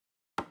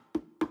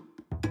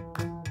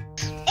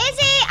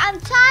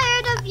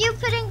of you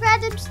putting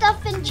random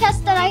stuff in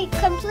chests that I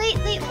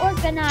completely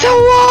organized.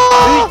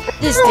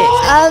 Who's this?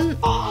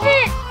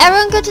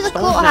 Everyone go to the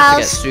Someone's gonna have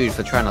to get courthouse. sued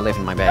for trying to live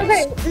in my base.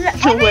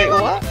 Okay, wait,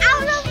 what?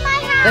 Out of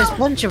my There's house. a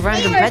bunch of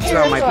random beds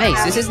around my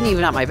base. This isn't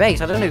even at my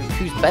base. I don't know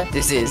whose bed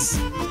this is.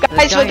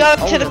 Guys, we're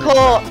going to the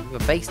court. A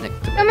base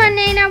next to Come on,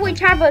 Nina, we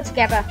travel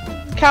together.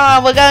 Come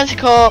on, we're going to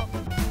court.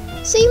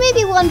 So you may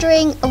be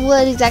wondering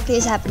what exactly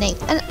is happening,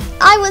 and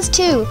I was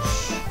too.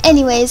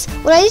 Anyways,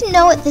 what I didn't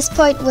know at this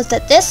point was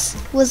that this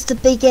was the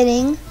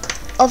beginning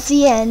of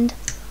the end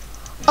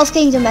of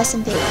Kingdom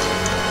SMP.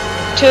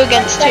 2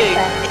 against 2.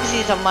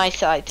 Izzy's on my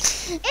side.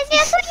 Izzy,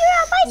 I thought you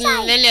were on my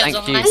side. Lilja's Thank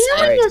on you. my Are you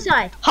side. on your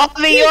side?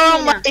 Harvey, you're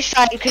on my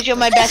side because you're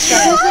my best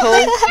friend.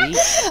 Cool.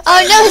 Oh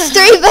no, it's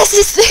 3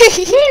 versus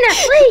 3. Nina,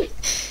 sleep.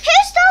 Who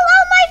stole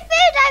all my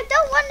food? I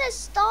don't want to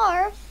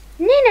starve.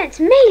 Nina, it's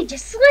me.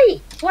 Just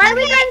sleep. Why are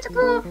we going to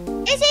court?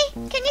 Izzy,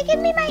 can you give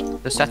me my...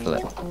 To settle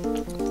it.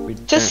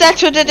 To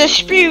settle the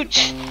dispute,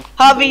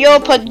 Harvey, you're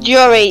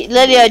jury,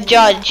 Lilja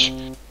judge.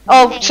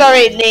 Oh,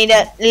 sorry,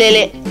 Nina,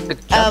 Lily. The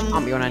judge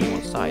can't be on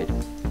anyone's side.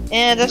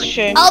 Yeah, that's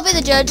true. I'll be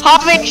the judge.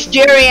 Harvey's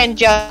jury and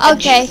judge.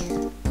 Okay.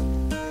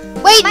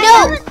 Wait,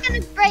 no!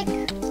 Gonna break.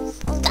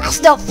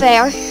 That's not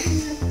fair.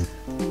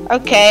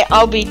 Okay,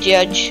 I'll be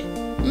judge.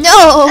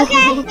 No!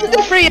 These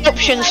are 3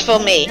 options for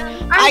me.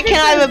 I can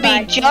either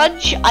be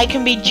judge, I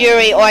can be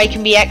jury, or I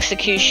can be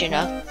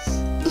executioner.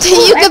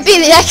 You could be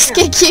the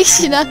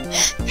executioner.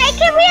 Hey,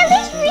 can we at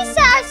least reset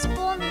our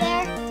spawn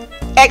there?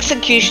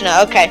 Executioner,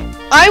 okay.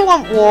 I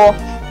want war.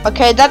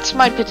 Okay, that's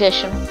my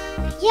petition.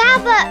 Yeah,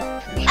 but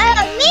me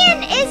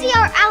and Izzy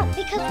are out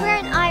because we're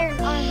in iron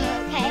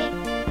armor, okay?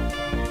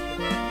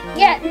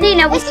 Yeah,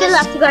 Nina, we still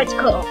have to go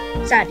to court,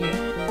 sadly.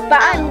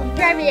 But I'm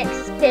very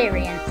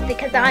experienced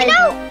because I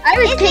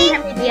was Izzy? King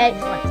Henry VIII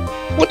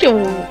once. What do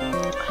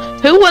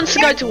Who wants to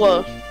go to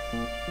war?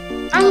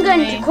 I'm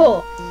going to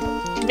court.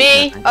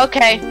 Me?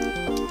 Okay.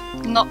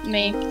 Not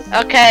me.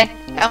 Okay.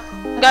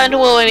 I'm going to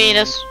war with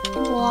Venus.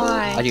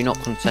 Why? I do not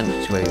consent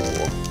to a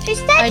war. She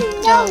said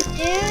no,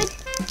 dude.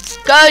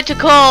 Go to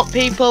court,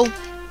 people.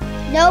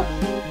 Nope.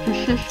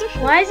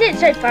 Why is it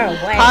so far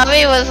away?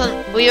 Harvey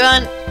wasn't. We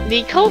weren't.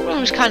 The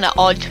courtroom's kind of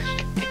odd.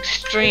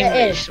 Extremely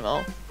It is.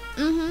 small.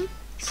 Mm-hmm.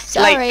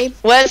 Sorry. Like,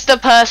 where's the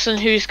person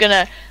who's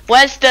gonna?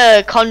 Where's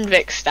the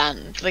convict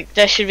stand? Like,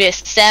 there should be a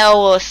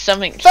cell or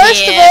something.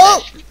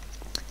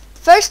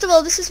 First of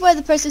all, this is where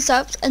the person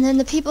stops, and then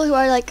the people who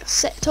are like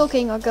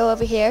talking or go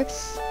over here,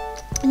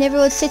 and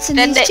everyone sits in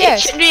these It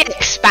chairs. should be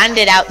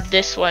expanded out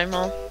this way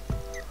more.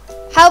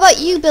 How about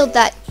you build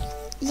that?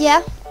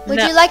 Yeah. Would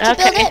you like to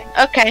build it?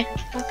 Okay.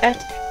 Okay.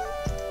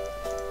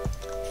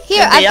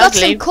 Here, It'll be I've got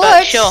ugly, some but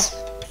cords.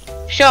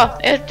 Sure.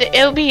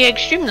 It'll be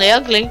extremely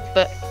ugly,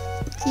 but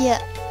Yeah.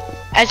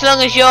 as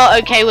long as you're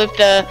okay with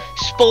the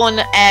spawn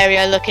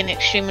area looking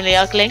extremely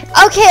ugly.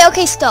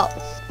 Okay, stop.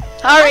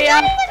 Hurry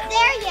up! I'm not even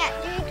there yet,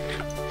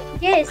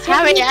 dude. Yeah, it's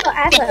Hurry taking up,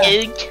 forever.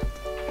 dude!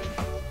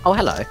 Oh,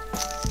 hello.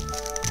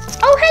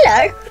 Oh,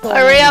 hello.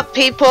 Hurry up,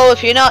 people!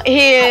 If you're not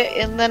here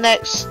in the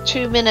next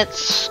 2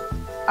 minutes,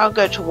 I'll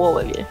go to war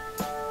with you.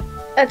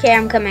 Okay,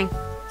 I'm coming.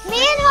 Me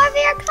and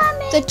Harvey are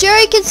coming. The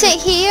jury can sit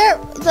here,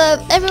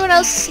 everyone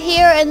else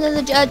here, and then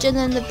the judge, and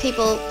then the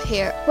people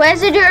here.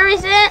 Where's the jury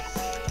sit?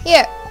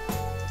 Here.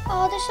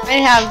 Oh, there's so I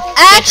have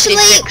Actually,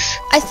 56.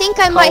 I think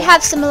I might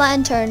have some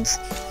lanterns.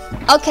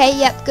 Okay,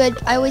 yep, good.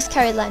 I always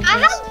carry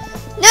lanterns.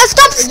 No,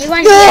 stop! You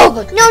won't No, be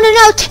able to.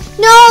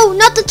 no,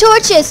 not the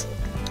torches.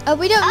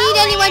 We don't need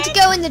anyone to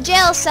go in the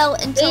jail cell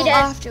until Edith.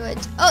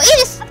 afterwards. Oh,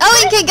 Edith!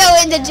 Owen can go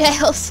in the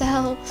jail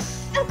cell.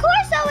 Of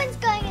course Owen's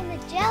going in the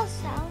jail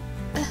cell.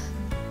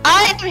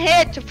 I'm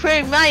here to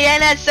prove my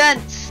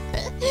innocence!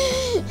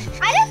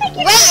 I don't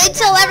think Wait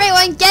until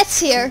everyone gets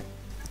here.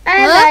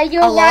 Ella,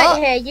 you're Hello? right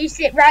here. You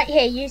sit right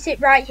here. You sit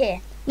right here.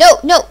 No,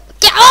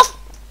 get off!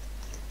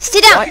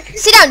 Sit down, What?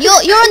 sit down. You're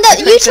on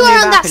the. You two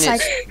are on that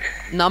side.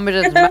 Numbered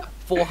as map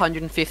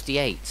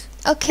 458.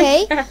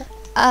 Okay. Tell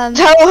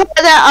her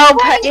that I'll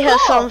pay her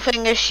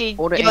something if she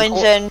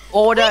joins in.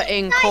 Order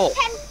in court.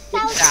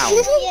 Down.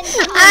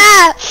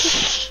 Ah!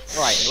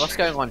 Right, what's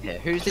going on here?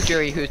 Who's the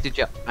jury? Who's the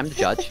judge? I'm the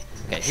judge.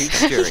 Okay, who's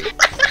the jury?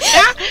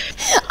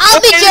 I'll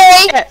be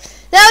jury.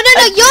 No,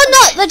 you're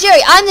not the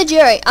jury. I'm the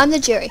jury. I'm the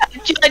jury. A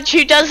judge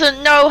who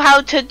doesn't know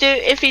how to do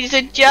if he's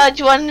a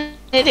judge, one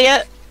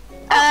idiot.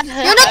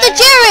 You're not the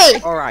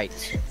jury. Alright.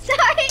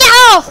 Sorry. Get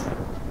off.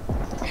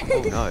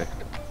 Oh no.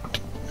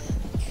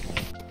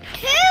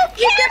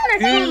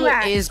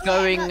 Who is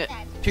going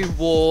to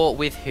war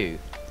with who?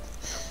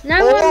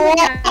 No one will.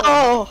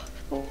 Oh,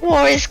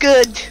 war is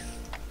good.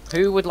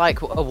 Who would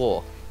like a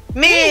war?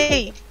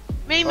 Me.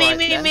 Me. Alright,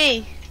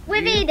 then.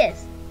 With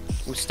Edith.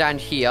 We'll stand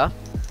here.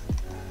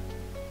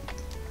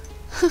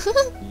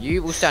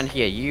 You will stand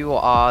here. You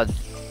are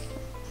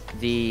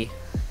the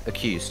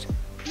accused.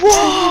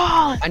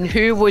 War. And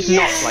who would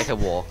not like a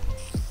war?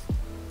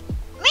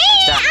 Me.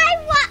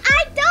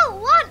 I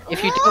don't want.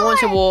 If you don't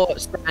want a war,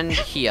 stand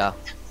here.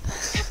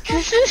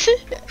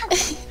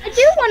 I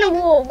do want a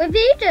war with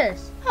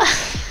Edith.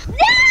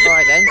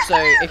 Alright then. So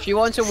if you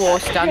want a war,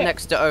 stand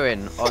next to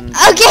Owen.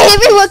 Okay,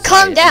 everyone,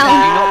 calm If down.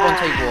 you do not want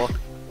a war,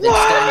 then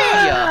stand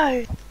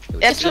here.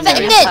 That's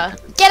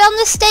Defendant, get on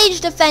the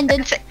stage,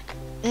 defendant.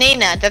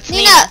 Nina, that's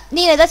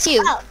Nina, that's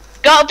you.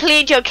 Gotta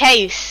plead your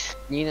case.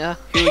 Nina,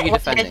 who are you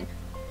defending?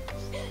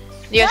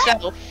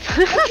 Yourself. What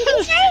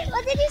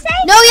did he say?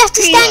 No, you have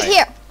to stand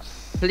here.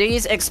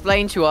 Please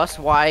explain to us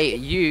why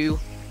you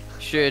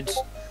should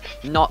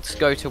not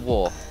go to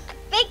war.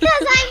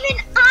 Because I'm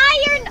in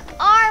iron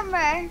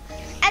armor.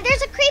 And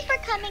there's a creeper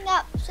coming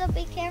up, so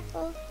be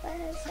careful.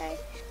 Sorry.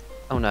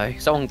 Oh no,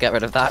 someone get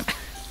rid of that.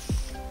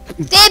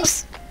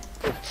 Dibs.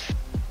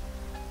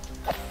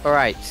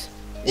 Alright.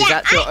 Is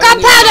that your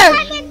Gunpowder.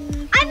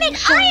 I'm in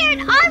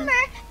iron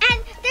armor, and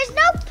there's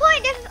no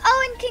point if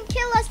Owen can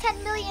kill us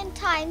 10 million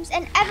times,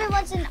 and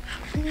everyone's in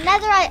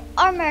netherite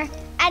armor,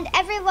 and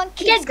everyone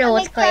keeps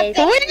coming up.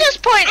 Can we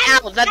just point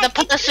out that the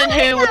person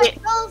who...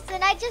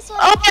 And I just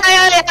want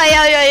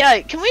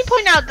Okay. Can we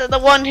point out that the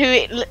one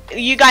who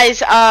you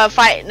guys are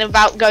fighting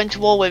about going to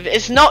war with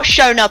is not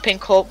shown up in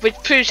court, which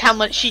proves how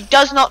much she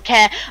does not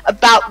care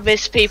about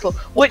this people.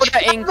 Which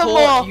in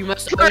court, you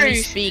must only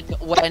speak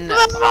when...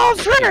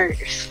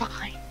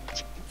 Fine.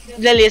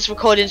 Lilja's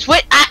recordings.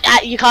 Wait,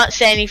 you can't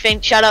say anything.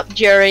 Shut up,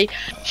 jury.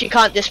 She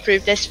can't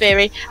disprove this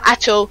theory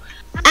at all.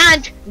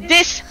 And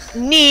this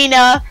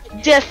Nina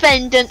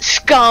defendant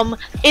scum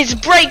is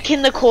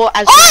breaking the court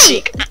as we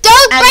speak.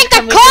 Don't break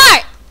the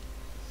court!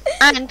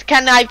 And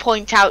can I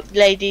point out,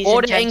 ladies and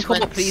Order in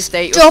gentlemen, court, please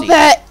state your Stop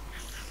it!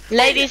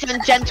 ladies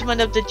and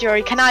gentlemen of the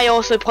jury, can I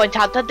also point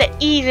out that the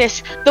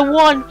Edith, the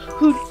one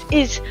who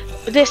is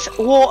this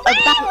war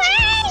about,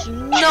 is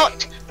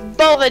not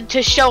bothered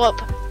to show up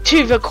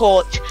to the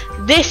court.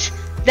 This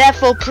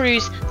therefore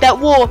proves that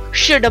war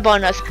should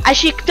upon us, as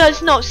she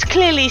does not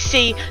clearly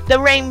see the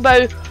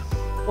rainbow,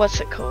 what's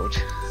it called?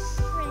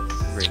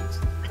 Rings.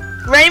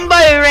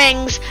 Rainbow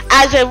rings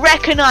as a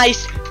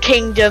recognized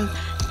kingdom,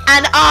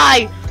 and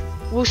I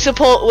will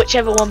support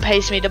whichever one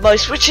pays me the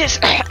most, which is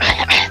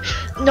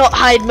not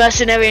hide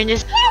mercenary and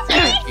just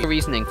Your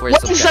reasoning for his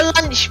when's the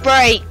lunch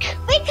break?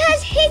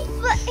 because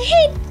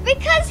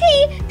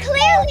he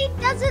clearly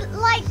doesn't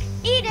like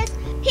Edith.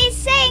 He's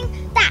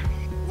saying that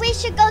we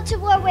should go to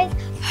war with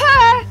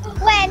her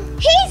when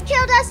he's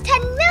killed us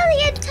 10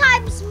 million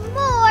times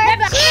more.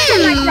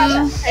 10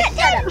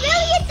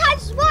 million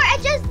times more,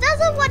 and just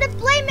doesn't want to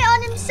blame it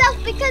on himself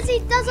because he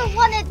doesn't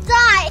want to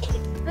die.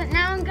 But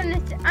now I'm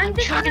I'm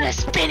trying to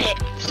spin it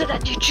so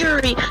that the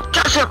jury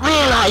doesn't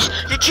realize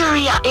the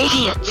jury are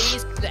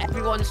idiots. Please,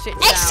 everyone sit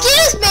down.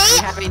 Excuse me,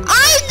 Having-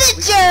 I'm the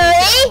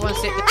jury. Everyone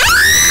sit down.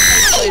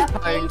 Ah!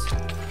 Postponed.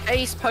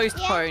 Case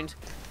postponed.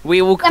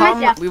 We will come.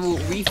 myself. We will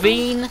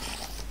reconvene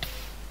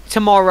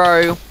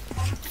tomorrow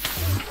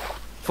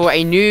for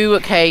a new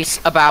case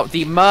about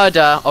the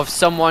murder of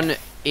someone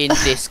in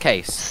this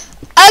case.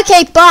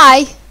 Okay,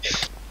 bye.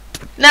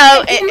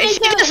 No, it's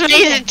just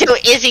me until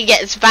Izzy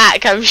gets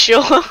back, I'm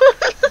sure.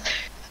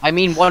 I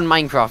mean, one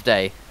Minecraft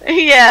day.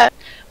 Yeah,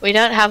 we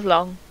don't have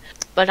long,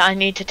 but I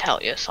need to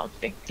tell you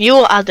something. You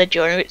are the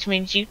jury, which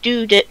means you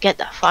do get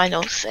the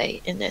final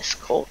say in this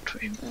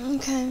courtroom.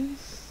 Okay.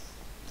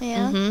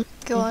 Yeah. Mhm.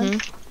 Go on.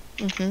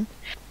 Mhm.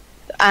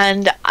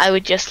 And I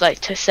would just like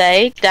to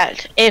say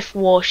that if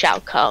war shall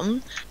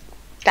come,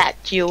 that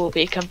you will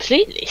be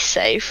completely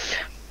safe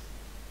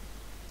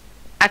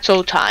at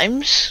all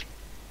times.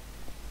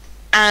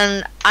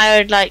 And I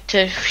would like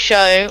to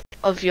show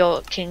of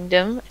your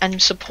kingdom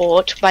and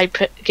support by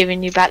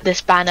giving you back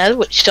this banner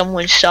which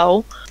someone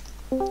stole.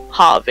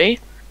 Harvey.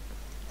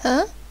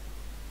 Huh?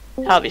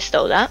 Harvey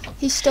stole that.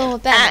 He stole a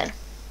banner.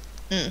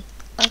 Mm.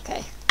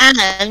 Okay.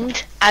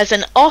 And as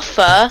an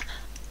offer,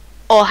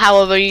 or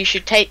however you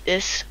should take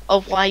this,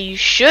 of why you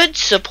should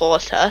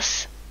support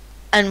us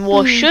and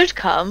war should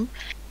come,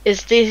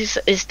 is this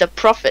is the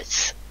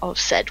profits of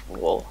said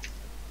war.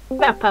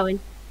 Owen.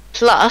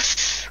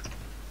 Plus,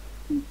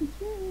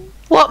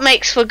 what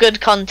makes for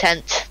good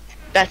content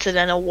better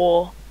than a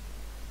war?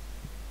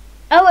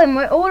 Owen,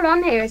 we're all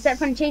on here except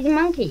for Cheesy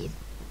Monkeys.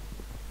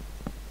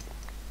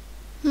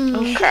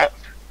 Oh crap.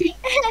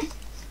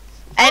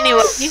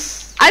 Anyway,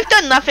 I've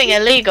done nothing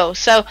illegal,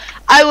 so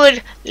I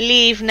would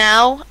leave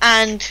now,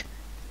 and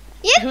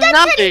You've who done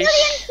 10 knows? million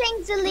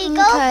things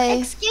illegal. Okay.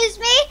 Excuse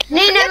me?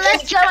 Nina,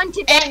 let's go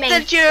into If gaming. the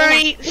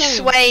jury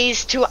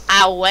sways to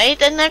our way,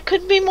 then there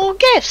could be more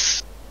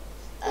gifts.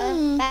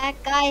 Bad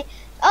guy.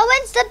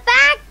 Owen's the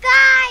bad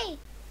guy.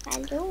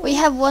 Hello. We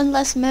have one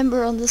less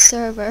member on the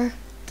server.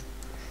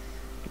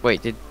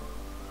 Wait, did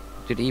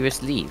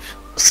Iris leave?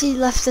 She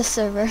left the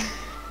server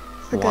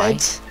for Why?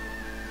 good.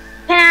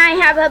 Can I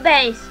have a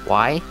base?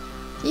 Why?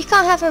 You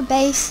can't have her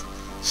base.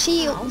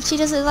 She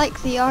doesn't like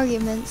the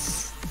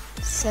arguments.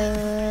 So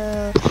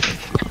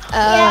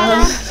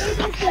Yeah.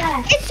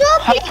 It's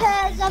all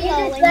because of You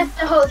just Owen. left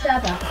the whole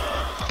server.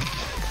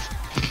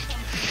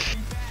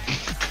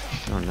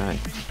 Oh no.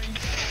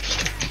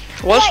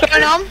 What's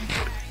going on?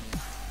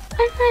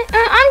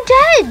 I'm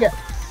dead.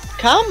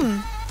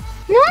 Come.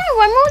 No,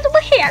 I'm all the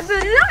way here.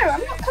 No,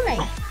 I'm not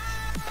coming.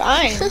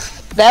 Fine.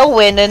 They'll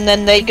win and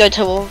then they go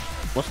to war.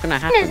 What's gonna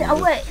happen?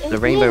 The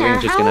rainbow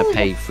rings is gonna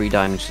pay 3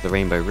 diamonds to the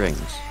rainbow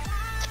rings.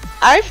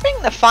 I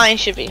think the fine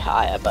should be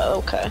higher, but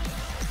okay.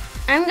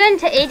 I'm going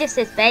to Edith's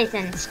base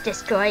and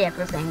destroy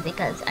everything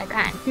because I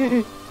can.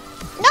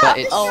 But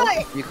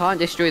you can't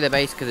destroy the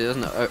base because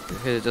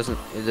it doesn't.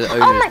 The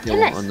owner is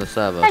still on the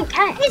server.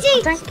 Okay.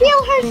 Izzy,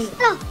 steal her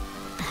stuff.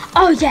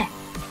 Oh yeah.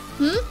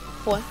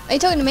 What? Are you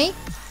talking to me?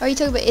 Or are you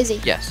talking about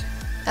Izzy? Yes.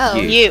 Oh.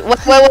 You. Whoa.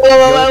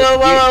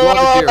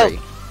 You're the jury.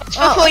 Just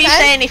before you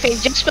say anything,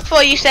 just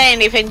before you say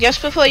anything,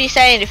 just before you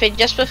say anything,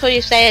 just before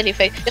you say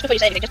anything, just before you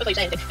say anything, just before you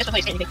say anything, just before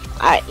you say anything.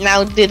 Alright,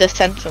 now do the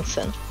sentence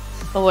then.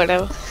 Or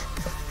whatever.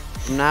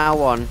 From now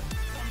on,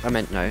 I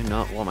meant no,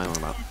 not what am I on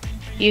about?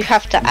 You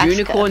have to ask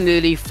Unicorn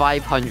Lily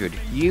 500.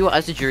 You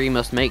as a jury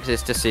must make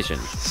this decision.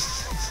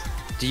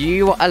 Do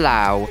you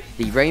allow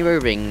the rainbow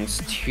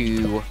rings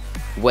to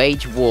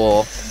wage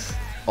war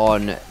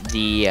on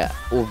the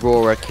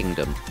Aurora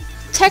Kingdom?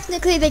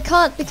 Technically they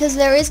can't because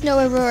there is no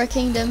Aurora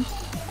Kingdom.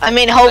 I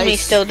mean,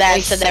 Homie's still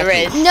there, so there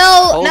is.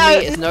 No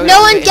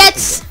one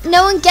gets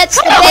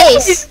the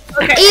base.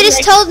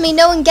 Edith told me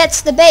no one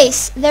gets the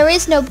base. There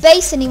is no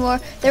base anymore.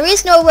 There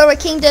is no Aurora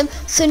Kingdom,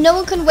 so no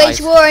one can wage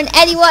war on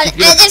anyone.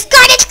 And it's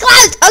Carnage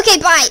Cloud. Okay,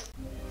 bye.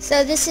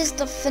 So this is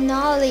the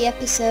finale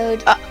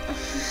episode.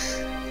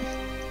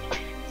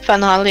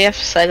 Finale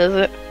episode, is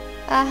it?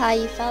 Aha,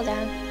 you fell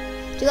down.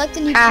 Do you like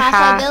the new path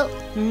I built?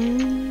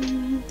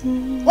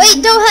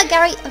 Wait, don't hurt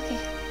Gary. Okay.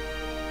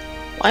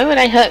 Why would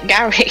I hurt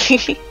Gary?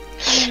 I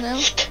don't know.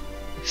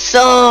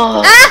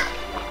 So,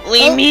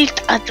 we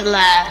meet at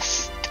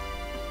last.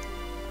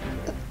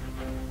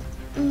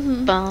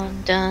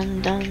 Dun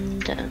dun dun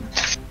dun.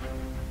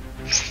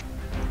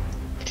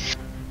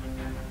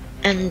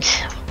 And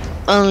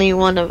only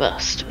one of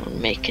us will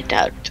make it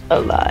out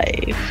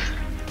alive.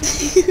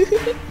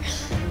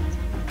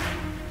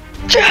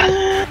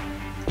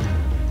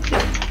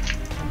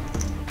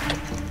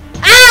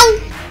 Ow!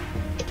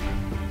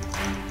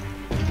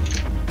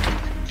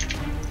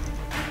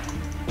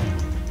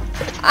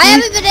 I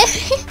haven't been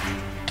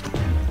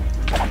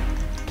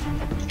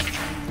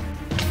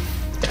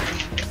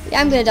Yeah,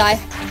 I'm gonna die.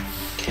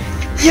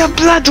 Your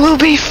blood will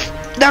be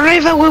the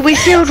river will be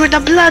filled with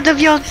the blood of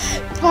your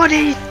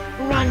body.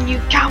 Run, you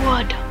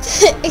coward.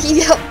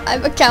 Yo,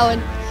 I'm a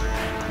coward.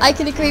 I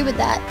can agree with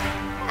that.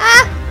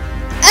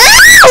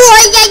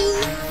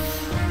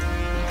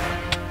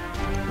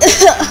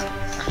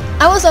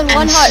 I was on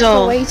one heart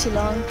for way too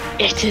long.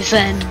 It is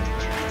end.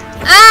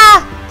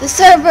 The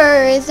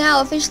server is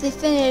now officially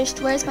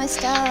finished. Where's my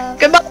stuff?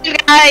 Goodbye, you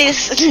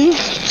guys.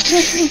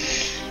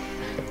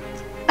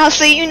 I'll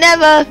see you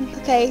never.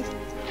 Okay.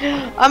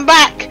 I'm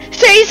back.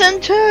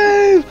 Season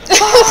 2.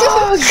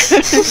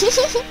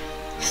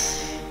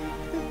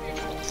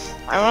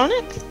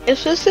 Ironic.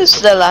 If this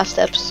is the last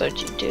episode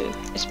you do,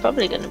 it's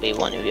probably going to be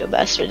one of your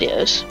best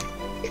videos.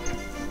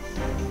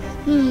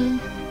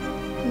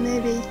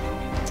 Maybe.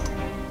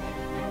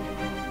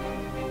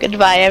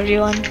 Goodbye,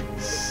 everyone.